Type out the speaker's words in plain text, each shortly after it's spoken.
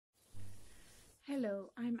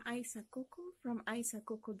Hello, I'm Isa Coco from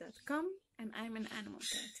isacoco.com and I'm an animal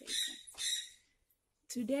caretaker.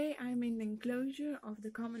 Today I'm in the enclosure of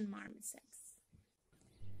the common marmosets.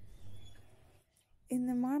 In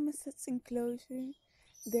the marmosets enclosure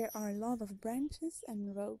there are a lot of branches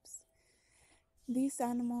and ropes. These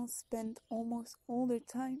animals spend almost all their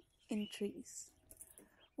time in trees.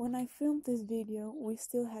 When I filmed this video we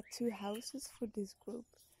still had 2 houses for this group.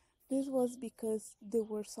 This was because there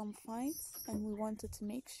were some fights and we wanted to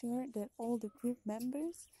make sure that all the group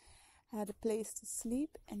members had a place to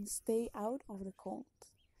sleep and stay out of the cold.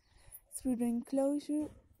 Through the enclosure,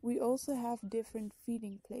 we also have different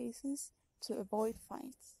feeding places to avoid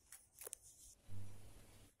fights.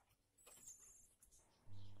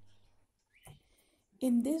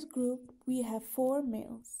 In this group, we have 4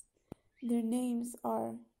 males. Their names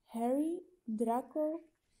are Harry, Draco,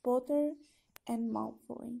 Potter, and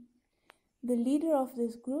Malfoy. The leader of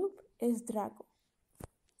this group is Draco.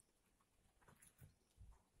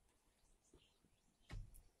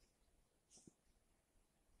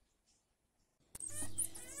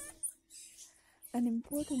 An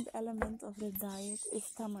important element of the diet is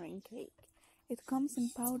tamarind cake. It comes in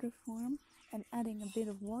powder form, and adding a bit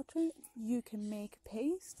of water, you can make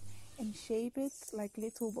paste and shape it like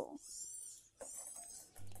little balls.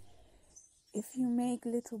 If you make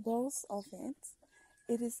little balls of it,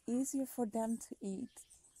 it is easier for them to eat,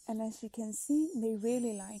 and as you can see, they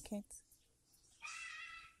really like it.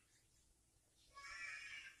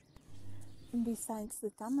 Besides the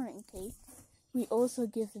tamarind cake, we also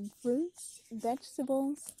give them fruits,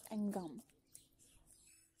 vegetables, and gum.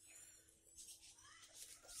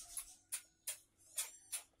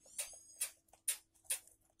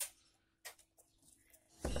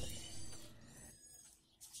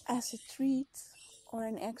 As a treat or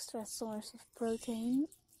an extra source of protein,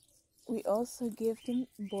 we also give them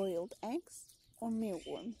boiled eggs or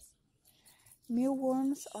mealworms.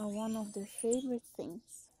 Mealworms are one of their favorite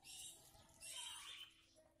things.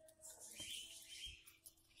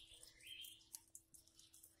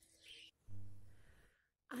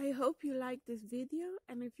 I hope you liked this video,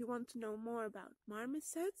 and if you want to know more about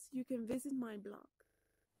marmosets, you can visit my blog.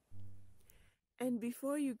 And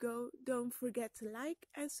before you go, don't forget to like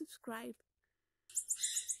and subscribe.